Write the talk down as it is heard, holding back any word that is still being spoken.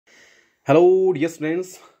Hello dear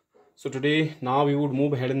students. So today now we would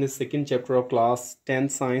move ahead in the second chapter of class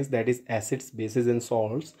 10th science, that is acids, bases and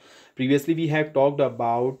salts. Previously we have talked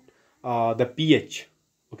about the pH.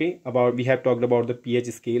 We have talked about the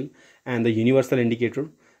pH scale and the universal indicator.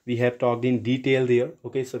 We have talked in detail there.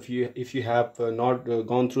 Okay, so if you have not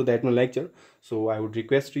gone through that one lecture, so I would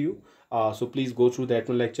request to you, so please go through that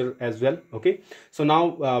one lecture as well. Okay, so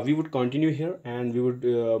now we would continue here and we would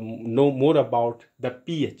know more about the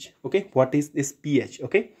pH. Okay, what is this pH?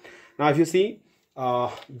 Okay, now if you see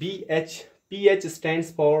pH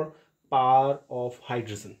stands for power of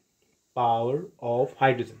hydrogen.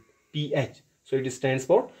 PH. So it stands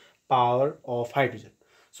for power of hydrogen.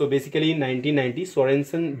 So basically in 1990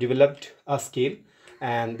 Sorensen developed a scale,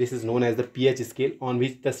 and this is known as the pH scale, on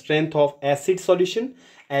which the strength of acid solution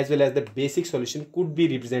as well as the basic solution could be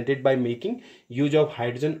represented by making use of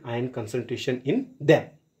hydrogen ion concentration in them.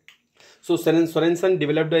 So Sorensen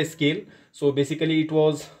developed a scale. So basically it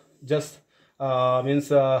was just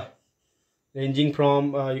ranging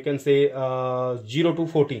from you can say 0 to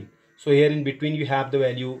 14. So here in between you have the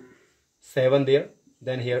value 7 there,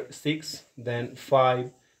 then here 6, then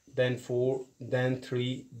 5, then 4, then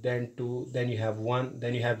 3, then 2, then you have 1,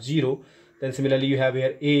 then you have 0, then similarly you have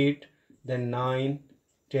here 8, then 9,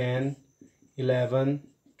 10, 11,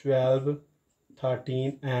 12,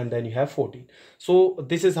 13, and then you have 14. So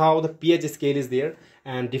this is how the pH scale is there,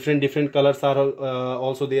 and different colors are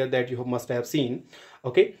also there that you must have seen.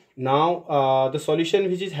 Okay, now the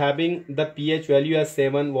solution which is having the pH value as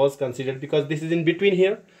 7 was considered, because this is in between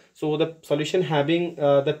here. So the solution having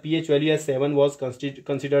the pH value as 7 was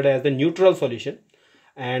considered as the neutral solution,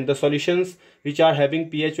 and the solutions which are having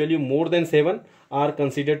pH value more than 7 are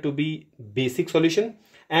considered to be basic solution,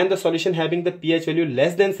 and the solution having the pH value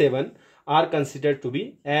less than 7 are considered to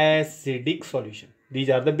be acidic solution. These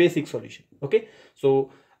are the basic solution. Okay,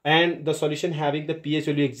 so and the solution having the pH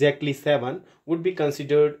value exactly 7 would be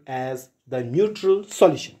considered as the neutral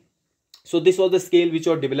solution. So this was the scale which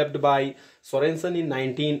was developed by Sorensen in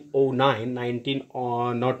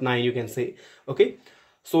 1909, not 9 you can say. Okay,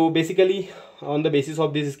 so basically on the basis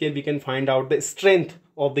of this scale we can find out the strength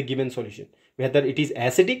of the given solution, whether it is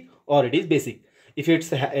acidic or it is basic. If its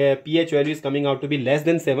pH value is coming out to be less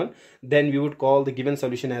than 7, then we would call the given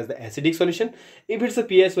solution as the acidic solution. If its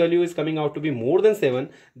pH value is coming out to be more than 7,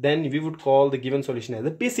 then we would call the given solution as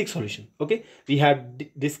the basic solution. Okay, we have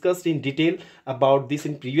discussed in detail about this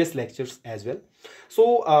in previous lectures as well.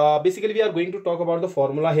 So basically we are going to talk about the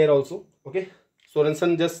formula here also. Okay,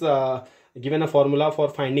 Sorensen just given a formula for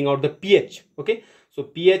finding out the pH. Okay, so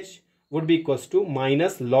pH would be equals to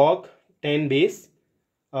minus log 10 base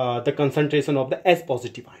the concentration of the H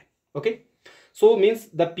positive ion. Okay, so means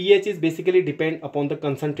the pH is basically depend upon the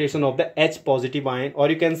concentration of the H positive ion, or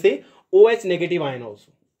you can say OH negative ion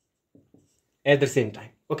also at the same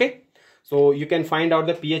time. Okay, so you can find out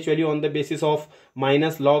the pH value on the basis of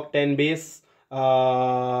minus log 10 base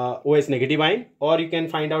OH negative ion, or you can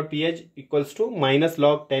find out pH equals to minus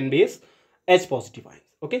log 10 base H positive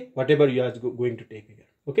ions. Okay, whatever you are going to take here.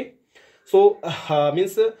 Okay, so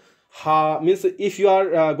means if you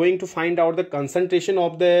are going to find out the concentration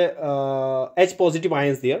of the H positive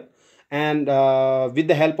ions there, and with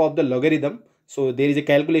the help of the logarithm, so there is a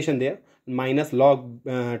calculation there, minus log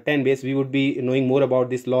 10 base. We would be knowing more about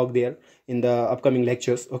this log there in the upcoming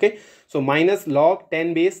lectures. Okay, so minus log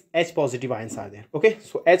 10 base H positive ions are there. Okay,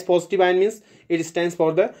 so H positive ion means it stands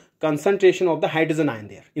for the concentration of the hydrogen ion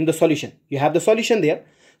there in the solution. You have the solution there,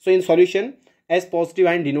 so in solution H positive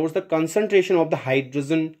ion denotes the concentration of the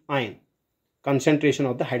hydrogen ion. Concentration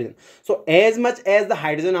of the hydrogen. So as much as the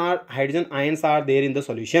hydrogen ions are there in the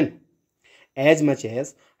solution, as much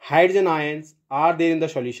as hydrogen ions are there in the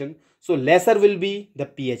solution, so lesser will be the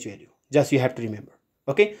pH value. Just you have to remember.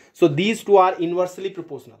 Okay, so these two are inversely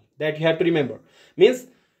proportional. That you have to remember. Means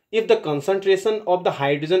if the concentration of the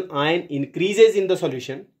hydrogen ion increases in the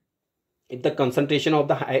solution, if the concentration of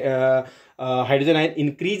the hydrogen ion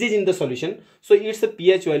increases in the solution, so its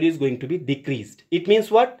pH value is going to be decreased. It means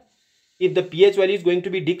what? If the pH value is going to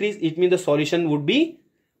be decreased, it means the solution would be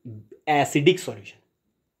acidic solution,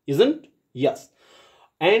 isn't? Yes.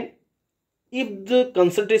 And if the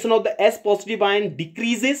concentration of the S positive ion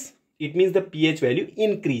decreases, it means the pH value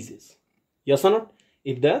increases. Yes or not?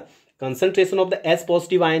 If the concentration of the S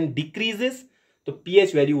positive ion decreases, the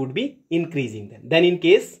pH value would be increasing then in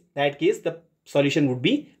that case the solution would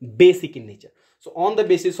be basic in nature. So on the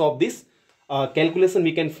basis of this calculation,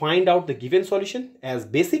 we can find out the given solution as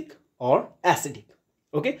basic or acidic.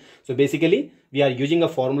 Okay, so basically we are using a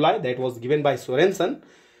formula that was given by Sorensen.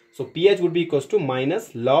 So pH would be equals to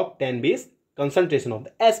minus log 10 base concentration of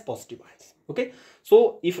the S positive ions. Okay,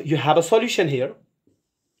 so if you have a solution here,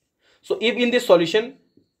 so if in this solution,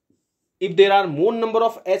 if there are more number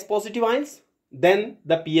of H positive ions, then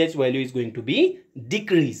the pH value is going to be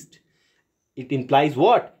decreased. It implies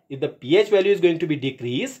what? If the pH value is going to be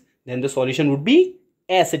decreased, then the solution would be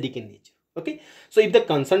acidic in nature. Okay, so if the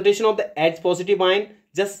concentration of the H positive ion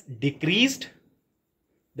just decreased,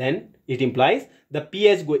 then it implies the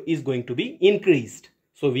pH is going to be increased.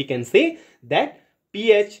 So we can say that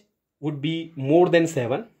pH would be more than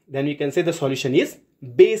 7. Then we can say the solution is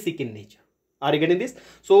basic in nature. Are you getting this?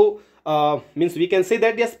 So means we can say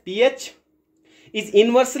that yes, pH is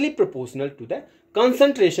inversely proportional to the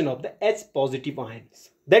concentration of the H positive ions.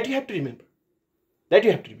 That you have to remember. That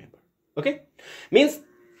you have to remember. Okay, means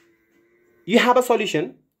you have a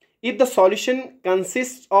solution. If the solution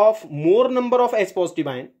consists of more number of H positive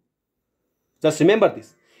ion, just remember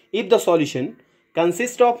this. If the solution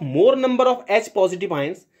consists of more number of H positive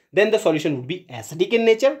ions, then the solution would be acidic in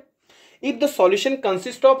nature. If the solution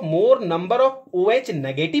consists of more number of OH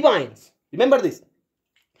negative ions, remember this.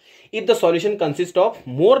 If the solution consists of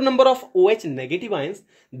more number of OH negative ions,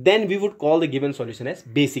 then we would call the given solution as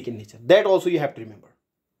basic in nature. That also you have to remember.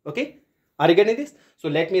 Okay, are you getting this? So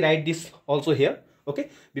let me write this also here. Okay,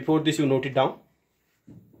 before this you note it down.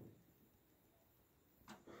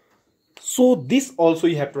 So this also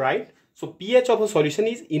you have to write. So pH of a solution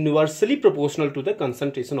is inversely proportional to the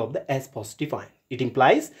concentration of the H positive ion. It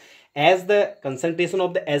implies as the concentration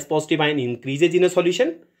of the H positive ion increases in a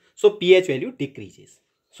solution, so pH value decreases.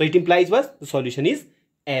 So it implies what? The solution is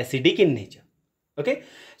acidic in nature. Okay,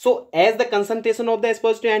 so as the concentration of the H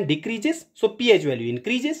positive ion decreases, so pH value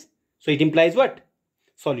increases. So it implies what?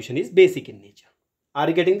 Solution is basic in nature. Are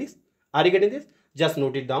you getting this? Are you getting this? Just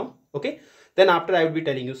note it down. Okay, then after I will be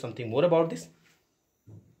telling you something more about this.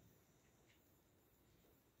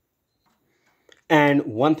 And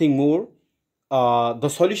one thing more, the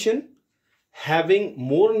solution having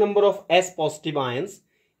more number of H positive ions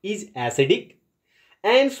is acidic,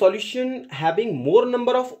 and solution having more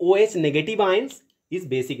number of OH negative ions is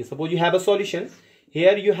basic. Suppose you have a solution,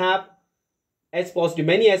 here you have H positive,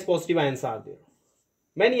 many H positive ions are there.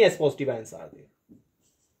 Many H positive ions are there.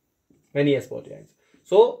 Many H positive ions.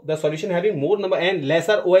 So the solution having more number and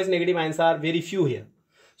lesser OH negative ions are very few here.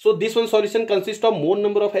 So this one solution consists of more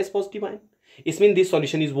number of H positive ions. It means this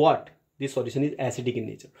solution is what? This solution is acidic in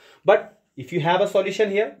nature. But if you have a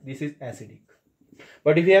solution here, this is acidic.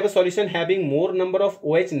 But if you have a solution having more number of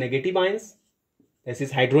OH negative ions, this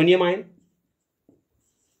is hydronium ion.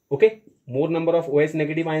 Okay, more number of OH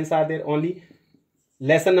negative ions are there, only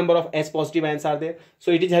lesser number of H positive ions are there.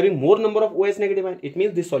 So it is having more number of OH negative ions. It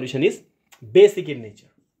means this solution is basic in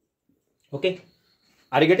nature. Okay,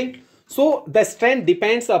 are you getting? So the strength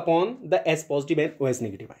depends upon the H positive and OH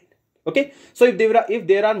negative ion. Okay, so if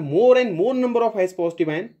there are more and more number of H positive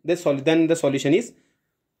ion, then the solution is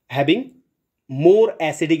having more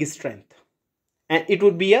acidic strength, and it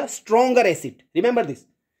would be a stronger acid. Remember this.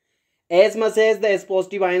 As much as the H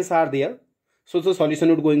positive ions are there, so the solution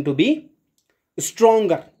would going to be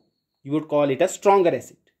stronger. You would call it a stronger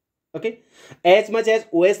acid. Okay, as much as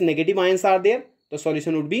OH negative ions are there, the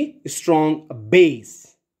solution would be strong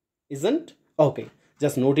base, isn't? Okay,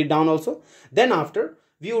 just note it down also. Then after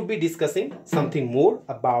we would be discussing something more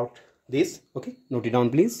about this. Okay, note it down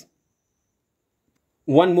please.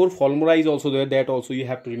 One more formula is also there, that also you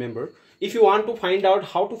have to remember. If you want to find out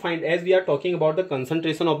how to find, as we are talking about the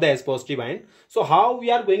concentration of the H positive ion, so how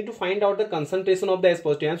we are going to find out the concentration of the H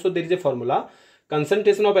positive ion? So there is a formula.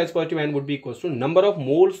 Concentration of H positive ion would be equals to number of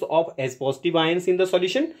moles of H positive ions in the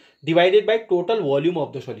solution divided by total volume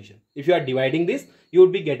of the solution. If you are dividing this, you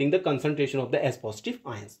would be getting the concentration of the H positive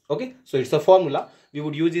ions. Okay, so it's a formula. We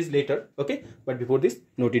would use this later. Okay, but before this,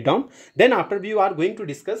 note it down. Then after we are going to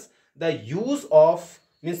discuss the use of,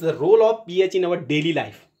 means the role of pH in our daily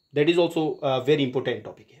life. That is also a very important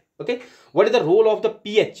topic here. Okay, what is the role of the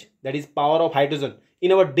pH, that is power of hydrogen,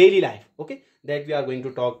 in our daily life? Okay, that we are going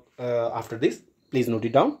to talk after this. Please note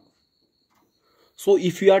it down. So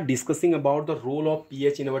if we are discussing about the role of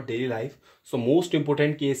pH in our daily life, so most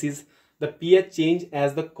important case is the pH change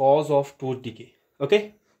as the cause of tooth decay.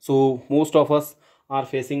 Okay, so most of us are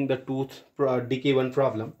facing the tooth decay one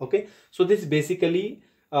problem. Okay, so this basically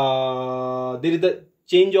there is the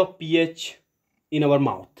change of pH in our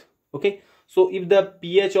mouth. Okay, so if the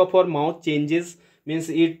pH of our mouth changes, means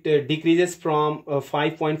it decreases from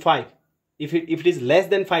 5.5. If it is less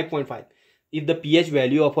than 5.5, if the pH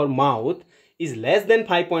value of our mouth is less than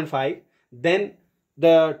 5.5, then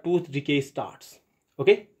the tooth decay starts.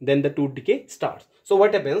 Okay, then the tooth decay starts. So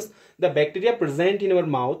what happens? The bacteria present in our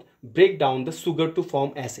mouth break down the sugar to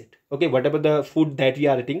form acid. Okay, whatever the food that we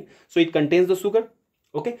are eating, so it contains the sugar.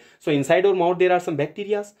 Okay, so inside our mouth there are some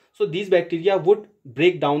bacteria, so these bacteria would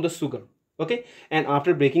break down the sugar. Okay, and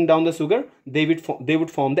after breaking down the sugar, they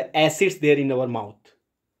would form the acids there in our mouth.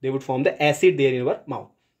 They would form the acid there in our mouth.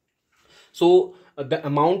 So the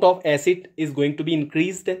amount of acid is going to be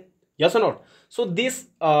increased then, yes or not? So this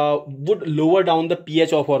would lower down the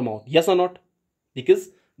pH of our mouth, yes or not? Because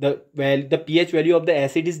the pH value of the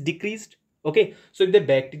acid is decreased. Okay, so if the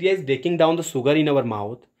bacteria is breaking down the sugar in our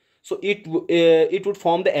mouth, so it would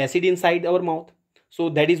form the acid inside our mouth. So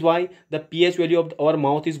that is why the pH value of our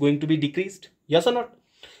mouth is going to be decreased, yes or not?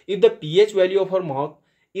 If the pH value of our mouth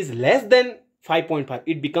is less than 5.5,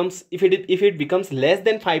 it becomes, if it becomes less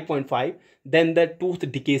than 5.5, then the tooth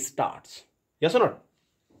decay starts, yes or not?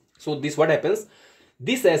 So this what happens,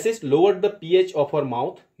 this acid lowered the pH of our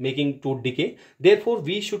mouth, making tooth decay. Therefore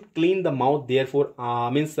we should clean the mouth, therefore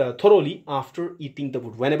thoroughly after eating the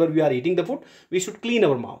food. Whenever we are eating the food, we should clean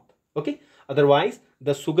our mouth. Okay, otherwise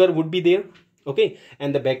the sugar would be there. Okay,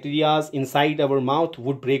 and the bacteria inside our mouth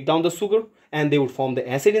would break down the sugar and they would form the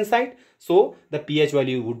acid inside. So the pH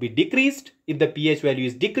value would be decreased. If the pH value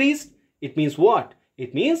is decreased, it means what?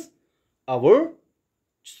 It means our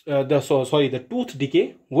the tooth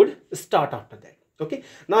decay would start after that. Okay,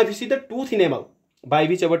 now if you see the tooth enamel by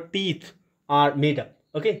which our teeth are made up,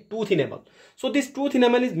 okay, tooth enamel. So this tooth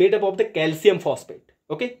enamel is made up of the calcium phosphate.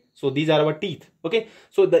 Okay, so these are our teeth. Okay,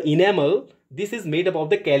 so the enamel, this is made up of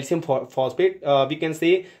the calcium phosphate. We can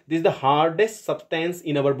say this is the hardest substance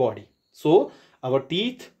in our body. So our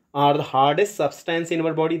teeth are the hardest substance in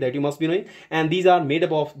our body, that you must be knowing, and these are made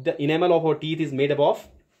up of, the enamel of our teeth is made up of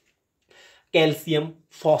calcium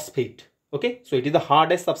phosphate. Okay, so it is the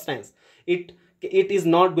hardest substance. It is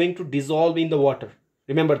not going to dissolve in the water,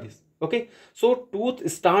 remember this. Okay, so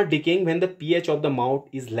tooth start decaying when the pH of the mouth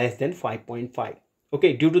is less than 5.5.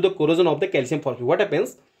 okay, due to the corrosion of the calcium phosphate. What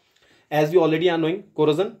happens, as we already are knowing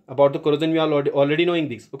corrosion, about the corrosion we are already knowing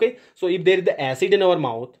this. Okay, so if there is the acid in our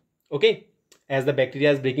mouth, okay, as the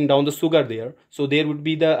bacteria is breaking down the sugar there, so there would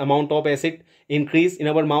be the amount of acid increase in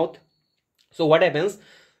our mouth. So what happens,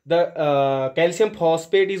 the calcium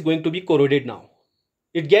phosphate is going to be corroded now.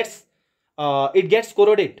 It gets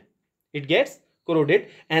corroded,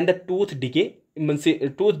 and the tooth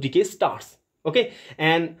decay starts. Okay,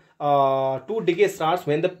 and tooth decay starts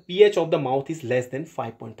when the pH of the mouth is less than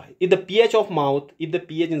 5.5. If the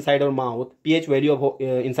pH inside our mouth, pH value of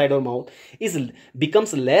inside our mouth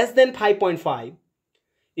becomes less than 5.5,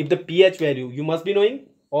 if the pH value, you must be knowing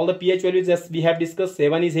all the pH values as we have discussed.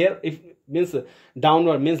 7 is here, if means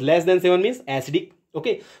downward, means less than 7 means acidic.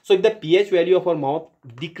 Okay, so if the pH value of our mouth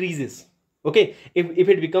decreases, okay, if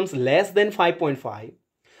it becomes less than 5.5,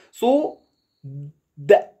 so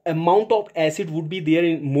the amount of acid would be there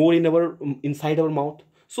inside our mouth.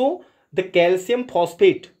 So the calcium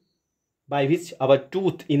phosphate by which our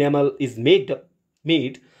tooth enamel is made,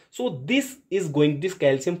 so this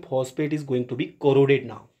calcium phosphate is going to be corroded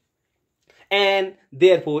now, and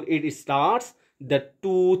therefore it starts the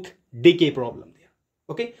tooth decay problem there.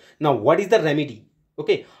 Okay, now what is the remedy?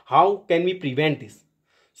 Okay, how can we prevent this?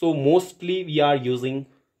 So mostly we are using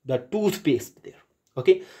the toothpaste there.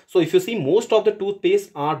 Okay, so if you see, most of the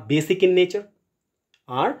toothpaste are basic in nature.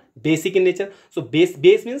 So base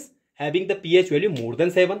means having the pH value more than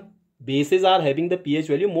 7. Bases are having the pH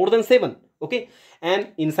value more than 7. Okay,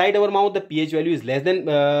 and inside our mouth the pH value is less than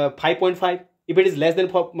 5.5. If it is less than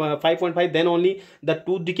 5.5, then only the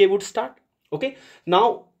tooth decay would start. Okay,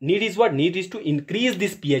 now need is what? Need is to increase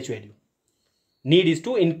this pH value.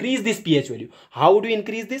 How do you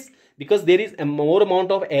increase this? Because there is a more amount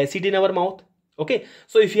of acid in our mouth. Okay,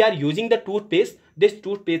 so if you are using the toothpaste, this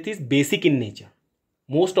toothpaste is basic in nature.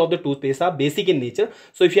 Most of the toothpaste are basic in nature.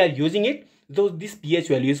 So if you are using it, this pH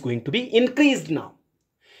value is going to be increased now.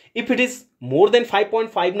 If it is more than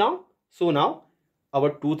 5.5 now, so now our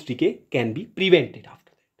tooth decay can be prevented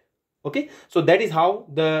after that. Okay, so that is how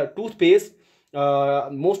the toothpaste,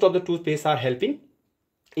 most of the toothpaste are helping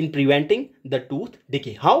in preventing the tooth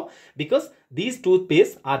decay. How? Because these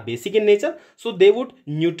toothpastes are basic in nature, so they would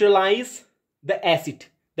neutralize the acid.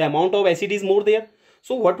 The amount of acid is more there.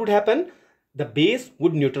 So what would happen? The base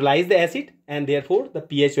would neutralize the acid, and therefore the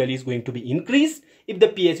pH value is going to be increased. If the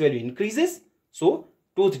pH value increases, so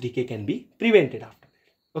tooth decay can be prevented after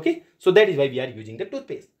that. Okay, so that is why we are using the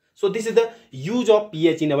toothpaste. So this is the use of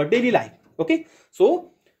pH in our daily life. Okay,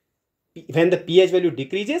 so when the pH value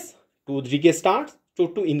decreases, tooth decay starts. So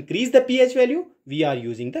to increase the pH value, we are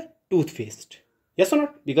using the toothpaste. Yes or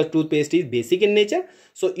not? Because toothpaste is basic in nature,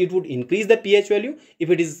 so it would increase the pH value. If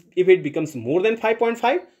it becomes more than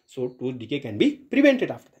 5.5, so tooth decay can be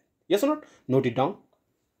prevented after that. Yes or not? Note it down.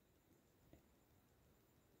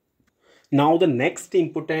 Now the next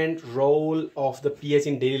important role of the pH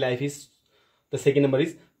in daily life is, the second number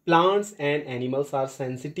is, plants and animals are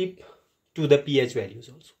sensitive to the pH values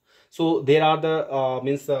also. So there are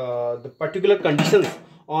the particular conditions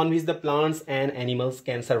on which the plants and animals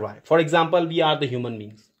can survive. For example, we are the human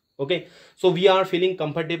beings. Okay, so we are feeling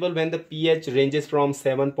comfortable when the pH ranges from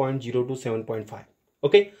 7.0 to 7.5.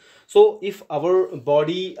 Okay, so if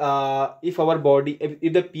the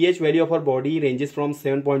pH value of our body ranges from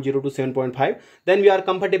 7.0 to 7.5, then we are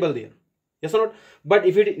comfortable there. Yes or not? But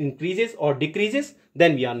if it increases or decreases,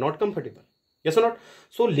 then we are not comfortable. Yes or not?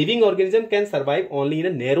 So living organism can survive only in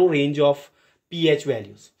a narrow range of pH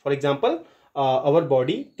values. For example, our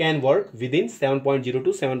body can work within 7.0 to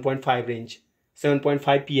 7.5 range,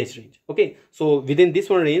 7.5 pH range. Okay, so within this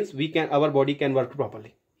one range, our body can work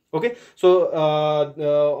properly. Okay, so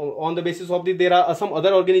on the basis of there are some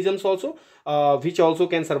other organisms also which also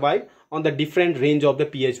can survive on the different range of the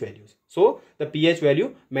pH values. So the pH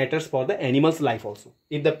value matters for the animal's life also.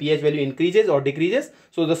 If the pH value increases or decreases,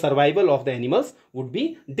 so the survival of the animals would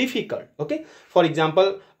be difficult. Okay, for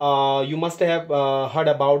example, you must have heard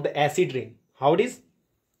about the acid rain. How it is?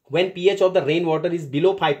 When pH of the rainwater is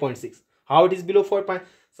below 5.6. How it is below 4.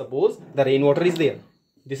 Suppose the rainwater is there.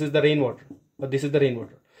 This is the rainwater, but this is the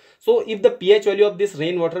rainwater. So if the pH value of this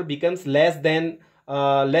rainwater becomes less than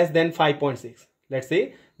 5.6, let's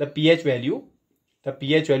say the pH value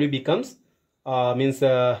becomes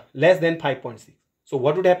less than 5.6. So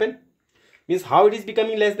what would happen? Means how it is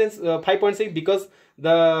becoming less than 5.6? Because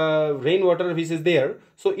the rainwater which is there,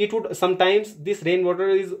 so it would sometimes, this rainwater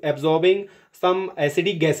is absorbing some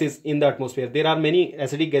acidic gases in the atmosphere. There are many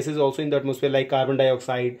acidic gases also in the atmosphere, like carbon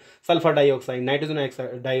dioxide, sulfur dioxide, nitrogen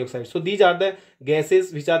dioxide. So these are the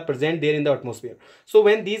gases which are present there in the atmosphere. So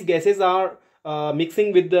when these gases are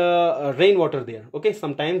mixing with the rainwater there, okay,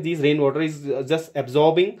 sometimes these rainwater is just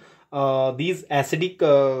absorbing these acidic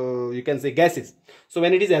you can say gases. So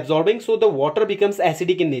when it is absorbing, so the water becomes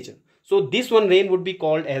acidic in nature. So this one rain would be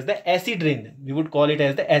called as the acid rain. We would call it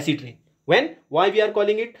as the acid rain. Why we are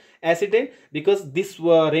calling it acid rain? Because this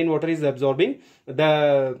rainwater is absorbing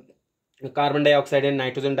the carbon dioxide and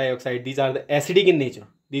nitrogen dioxide. These are the acidic in nature.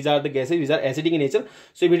 These are the gases which are acidic in nature.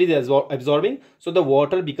 So if it is absorbing, so the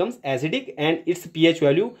water becomes acidic, and its pH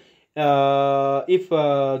value, if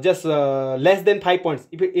less than 5 points,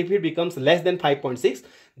 if it becomes less than 5.6,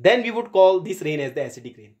 then we would call this rain as the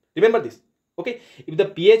acidic rain. Remember this. Okay, if the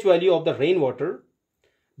pH value of the rainwater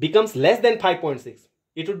becomes less than 5.6,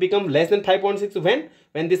 it would become less than 5.6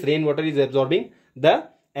 when this rainwater is absorbing the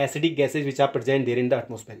acidic gases which are present there in the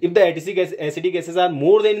atmosphere. If the acidic gases are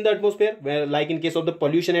more than in the atmosphere, where like in case of the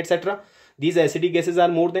pollution, etc., these acidic gases are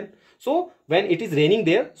more than. So when it is raining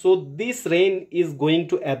there, so this rain is going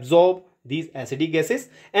to absorb these acidic gases,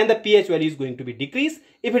 and the pH value is going to be decreased.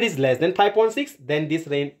 If it is less than 5.6, then this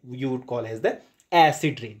rain you would call as the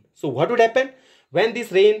acid rain. So what would happen when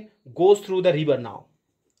this rain goes through the river? Now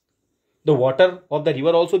the water of the river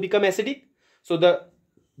also become acidic. So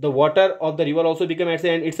the water of the river also become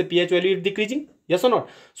acid, and its pH value is decreasing. Yes or not?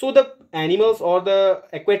 So the animals or the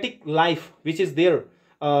aquatic life which is there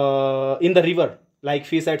in the river, like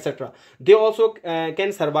fish, etc., they also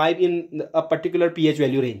can survive in a particular pH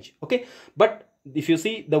value range. Okay, but if you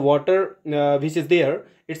see the water which is there,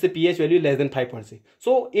 its pH value less than 5.6.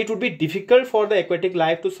 So it would be difficult for the aquatic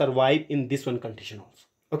life to survive in this one condition also.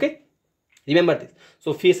 Okay, remember this.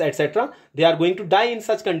 So fish, etc., they are going to die in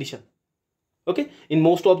such condition. Okay, in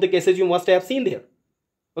most of the cases you must have seen there.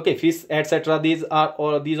 Okay, fish, etc., these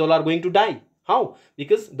all are going to die. How?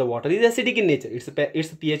 Because the water is acidic in nature.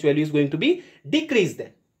 Its pH value is going to be decreased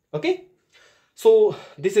then. Okay, so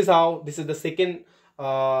this is the second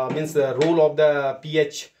role of the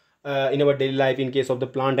pH in our daily life in case of the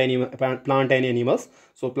plant and animals.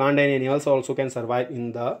 So plant and animals also can survive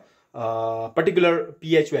in the particular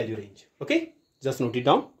pH value range. Okay, just note it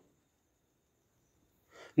down.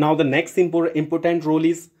 Now the next important role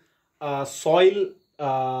is soil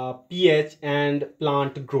pH and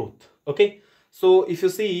plant growth. Okay, so if you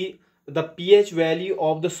see the pH value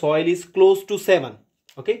of the soil is close to 7.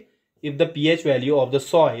 Okay, if the pH value of the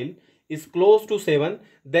soil is close to 7,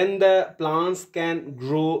 then the plants can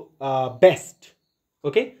grow best.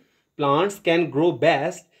 Okay, plants can grow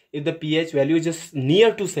best if the pH value is just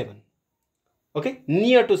near to 7. Okay,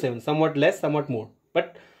 near to 7, somewhat less, somewhat more,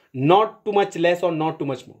 but not too much less or not too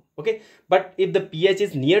much more. Okay, but if the pH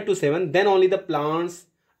is near to 7, then only the plants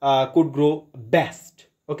could grow best.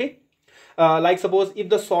 Okay, like suppose if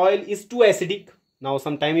the soil is too acidic, now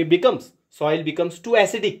sometime soil becomes too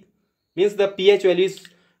acidic, means the pH value is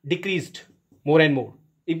decreased more and more.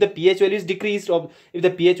 If the pH value is decreased, or if the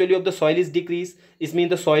pH value of the soil is decreased, it means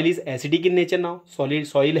the soil is acidic in nature now.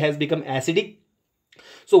 Soil has become acidic.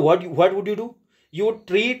 So what would you do? You would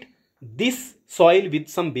treat this soil with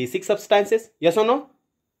some basic substances, yes or no,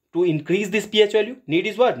 to increase this pH value. Need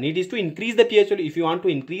is what? Need is to increase the pH value. If you want to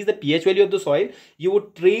increase the pH value of the soil, you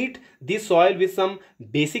would treat this soil with some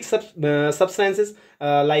basic substances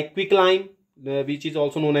like quicklime, which is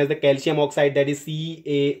also known as the calcium oxide, that is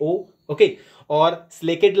CaO, okay, or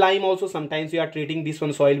slaked lime also. Sometimes we are treating this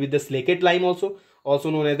one soil with the slaked lime also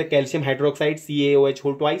known as the calcium hydroxide, CaOH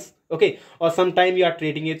whole twice, okay, or sometimes we are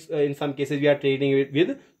treating it, in some cases we are treating it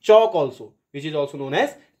with chalk also, which is also known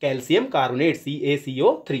as calcium carbonate,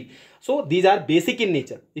 CaCO3. So these are basic in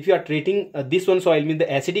nature. If you are treating this one soil, means the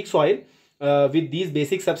acidic soil, with these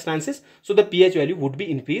basic substances, so the pH value would be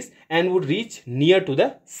increased and would reach near to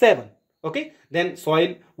the 7. Okay, then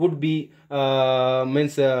soil would be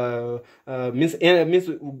means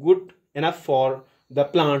good enough for the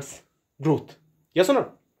plant's growth. Yes or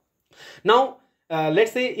no? Now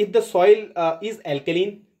let's say if the soil is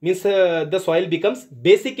alkaline, means the soil becomes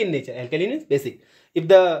basic in nature. Alkaline is basic. If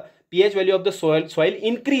the pH value of the soil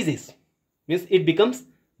increases, means it becomes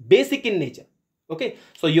basic in nature. Okay,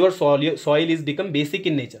 so your soil is become basic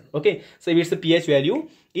in nature. Okay, so if its pH value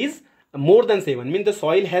is more than 7, means the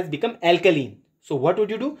soil has become alkaline. So what would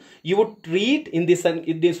you do? You would treat in this one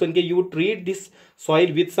case, you would treat this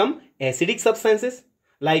soil with some acidic substances,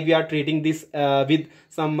 like we are treating this with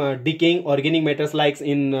some decaying organic matters, like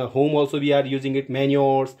in home also we are using it,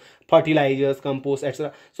 manures, fertilizers, compost,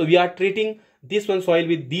 etc. So we are treating this one soil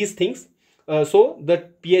with these things, so the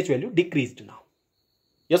pH value decreased now,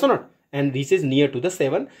 yes or not, and reaches near to the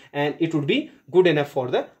 7, and it would be good enough for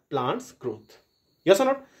the plant's growth, yes or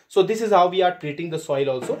not. So this is how we are treating the soil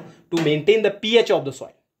also, to maintain the pH of the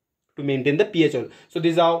soil, to maintain the pH. So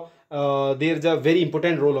this is how there is a very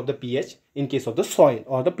important role of the pH in case of the soil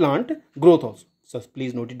or the plant growth also. So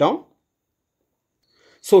please note it down.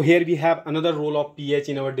 So here we have another role of pH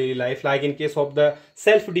in our daily life, like in case of the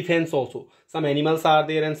self-defense also. Some animals are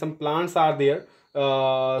there and some plants are there.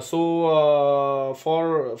 For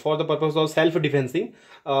the purpose of self-defensing,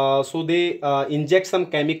 so they inject some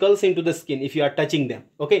chemicals into the skin if you are touching them.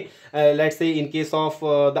 Okay, let's say in case of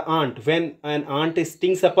the ant, when an ant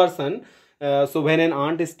stings a person, so when an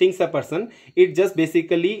ant stings a person, it just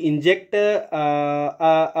basically inject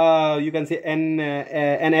you can say an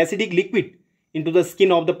acidic liquid into the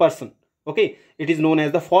skin of the person. Okay, it is known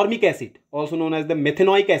as the formic acid, also known as the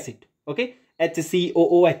methanoic acid. Okay,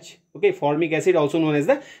 HCOOH. Okay, formic acid, also known as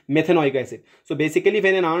the methanoic acid. So basically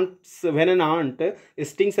when an ant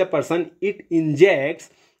stings a person, it injects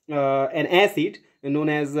an acid known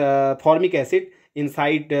as formic acid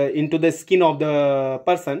inside into the skin of the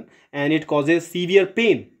person, and it causes severe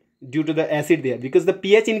pain due to the acid there, because the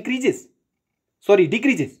pH decreases,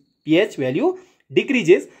 pH value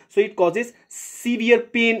decreases, so it causes severe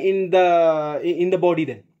pain in the body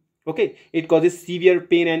then. Okay, it causes severe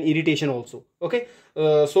pain and irritation also. Okay,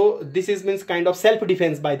 so this is means kind of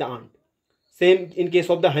self-defense by the ant. Same in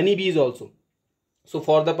case of the honeybees also. So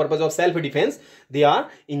for the purpose of self-defense, they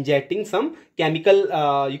are injecting some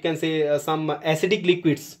chemical, you can say some acidic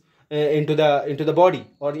liquids into the body,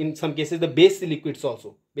 or in some cases the basic liquids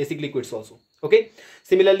also. Okay,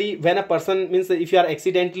 similarly when a person, means if you are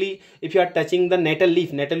touching the nettle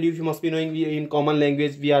leaf, you must be knowing, in common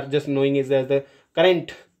language we are just knowing is as the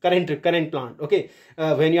current plant. Okay,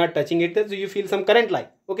 when you are touching it, so you feel some current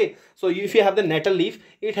like. Okay, so if you have the nettle leaf,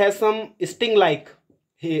 it has some sting like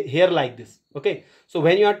hair like this. Okay, so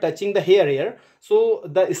when you are touching the hair here, so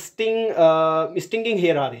the stinging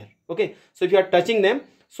hair are here. Okay, so if you are touching them,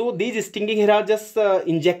 so these stinging hair are just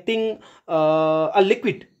injecting a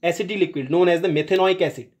liquid, acidic liquid known as the methanoic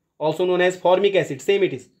acid, also known as formic acid. Same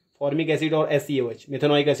it is, formic acid or SCOH.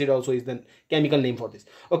 Methanoic acid also is the chemical name for this.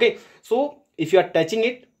 Okay, so if you are touching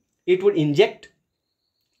it, it would inject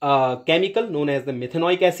a chemical known as the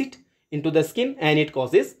methanoic acid into the skin, and it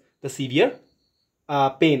causes the severe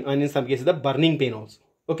pain, and in some cases the burning pain also.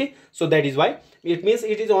 Okay, so that is why it means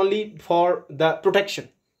it is only for the protection.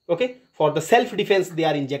 Okay, for the self-defense they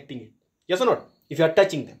are injecting it, yes or not, if you are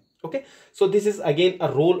touching them. Okay, so this is again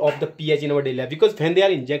a role of the pH in our daily life, because when they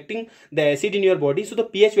are injecting the acid in your body, so the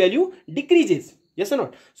pH value decreases, yes or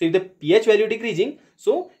not. So if the pH value decreasing,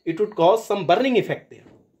 so it would cause some burning effect there,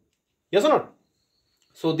 yes or not.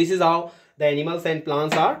 So this is how the animals and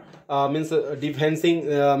plants are defending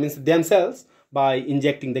means themselves by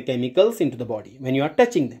injecting the chemicals into the body when you are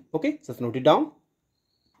touching them. Okay, just note it down.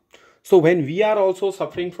 So when we are also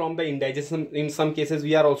suffering from the indigestion, in some cases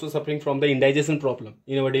we are also suffering from the indigestion problem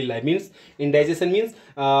in our daily life. Means indigestion means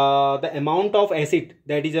the amount of acid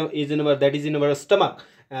that is in our stomach,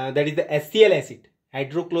 that is the HCl acid,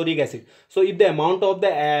 hydrochloric acid. So if the amount of the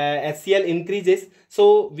HCl increases,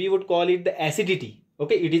 so we would call it the acidity.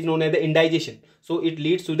 Okay, it is known as the indigestion. So it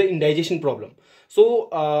leads to the indigestion problem. So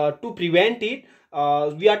to prevent it,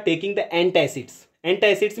 we are taking the antacids.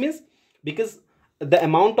 Antacids means because the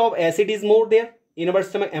amount of acid is more there in our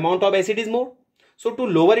stomach, amount of acid is more. So to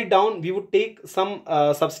lower it down, we would take some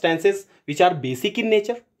substances which are basic in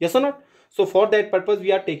nature, yes or not? So for that purpose,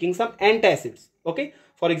 we are taking some antacids. Okay,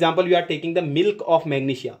 for example, we are taking the milk of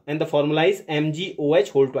magnesia, and the formula is MgOH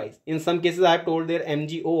whole twice. In some cases I have told there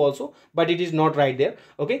MgO also, but it is not right there.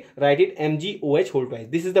 Okay, write it MgOH whole twice.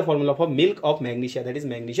 This is the formula for milk of magnesia, that is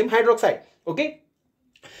magnesium hydroxide. Okay,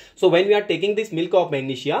 so when we are taking this milk of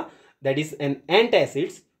magnesia, that is an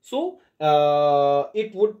antacids, so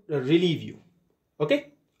it would relieve you.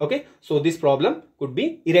 Okay, so this problem could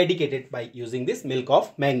be eradicated by using this milk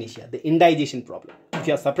of magnesia, the indigestion problem. If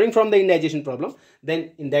you are suffering from the indigestion problem,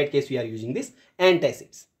 then in that case we are using this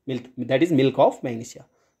antacids, milk, that is milk of magnesia.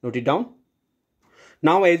 Note it down.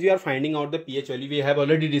 Now as we are finding out the pH value, we have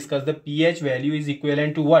already discussed the pH value is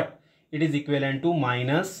equivalent to what? It is equivalent to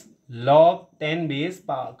minus log 10 base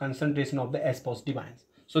concentration of the S positive ions.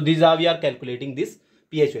 So these are, we are calculating this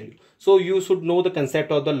pH value. So you should know the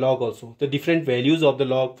concept of the log also, the different values of the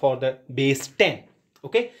log for the base 10.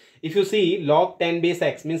 Okay, if you see log 10 base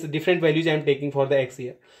x means the different values I am taking for the x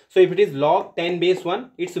here. So if it is log 10 base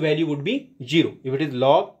 1, its value would be 0. If it is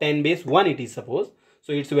log 10 base 1, it is suppose,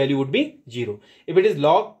 so its value would be 0. If it is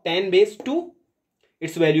log 10 base 2,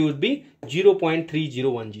 its value would be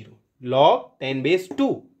 0.3010. Log 10 base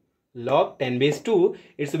 2, log 10 base 2,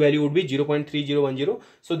 its value would be 0.3010.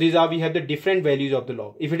 So these are, we have the different values of the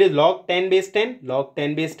log. If it is log 10 base 10, log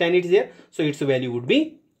 10 base 10 is here, so its value would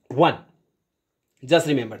be 1. Just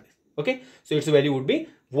remember this. Okay, so its value would be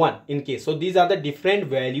 1 in case. So these are the different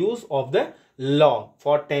values of the log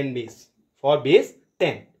for 10 base, for base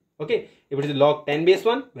 10. Okay, if it is log 10 base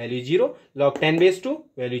 1, value is 0, log 10 base 2,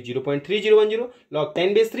 value is 0.3010, log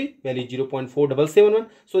 10 base 3, value is 0.4771.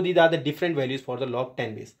 So these are the different values for the log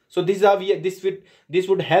 10 base. So these are, this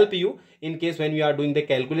would help you in case when we are doing the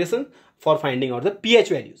calculation for finding out the pH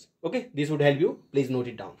values. Okay, this would help you. Please note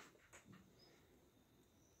it down.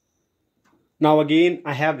 Now again,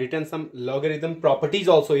 I have written some logarithm properties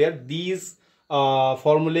also here. These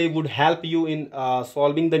formulae would help you in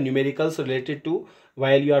solving the numericals related to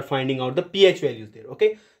while you are finding out the pH values there.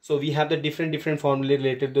 Okay, so we have the different formulae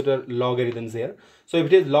related to the logarithms here. So if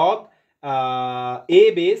it is log a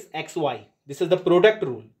base xy, this is the product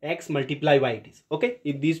rule, x multiply y it is. Okay,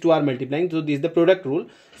 if these two are multiplying, so this is the product rule.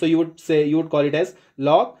 So you would say, you would call it as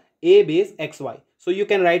log a base xy. So you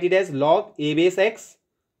can write it as log a base x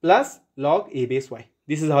plus log a base y.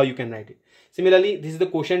 This is how you can write it. Similarly, this is the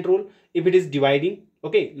quotient rule. If it is dividing,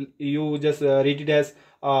 okay, you just read it as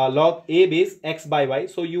log a base x by y.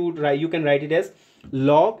 So you can write it as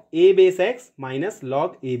log a base x minus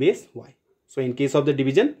log a base y. So in case of the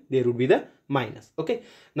division, there would be the minus. Okay,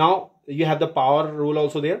 now you have the power rule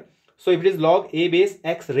also there. So if it is log a base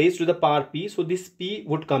x raised to the power p, so this p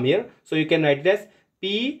would come here. So you can write it as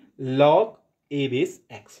p log a base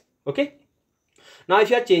x. Okay, now if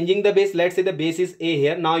you are changing the base, let's say the base is a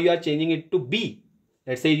here, now you are changing it to b.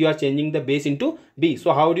 Let's say you are changing the base into b.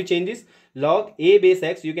 So how would you change this? Log a base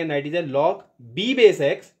x, you can write it as log b base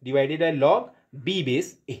x divided by log b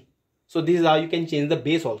base a. So this is how you can change the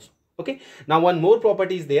base also. Okay, now one more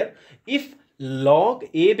property is there. If log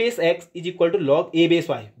a base x is equal to log a base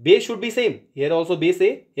y, base should be same. Here also base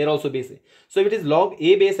a, here also base a. So if it is log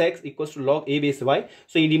a base x equals to log a base y,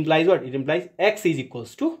 so it implies what? It implies x is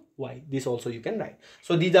equals to y. This also you can write.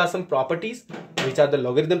 So these are some properties which are the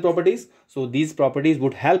logarithm properties. So these properties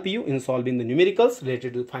would help you in solving the numericals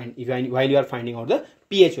related to while you are finding out the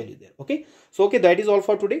pH value there. Okay, so okay, that is all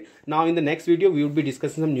for today. Now in the next video we would be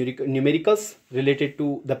discussing some numericals related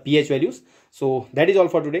to the pH values. So that is all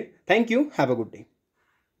for today. Thank you. Have a good day.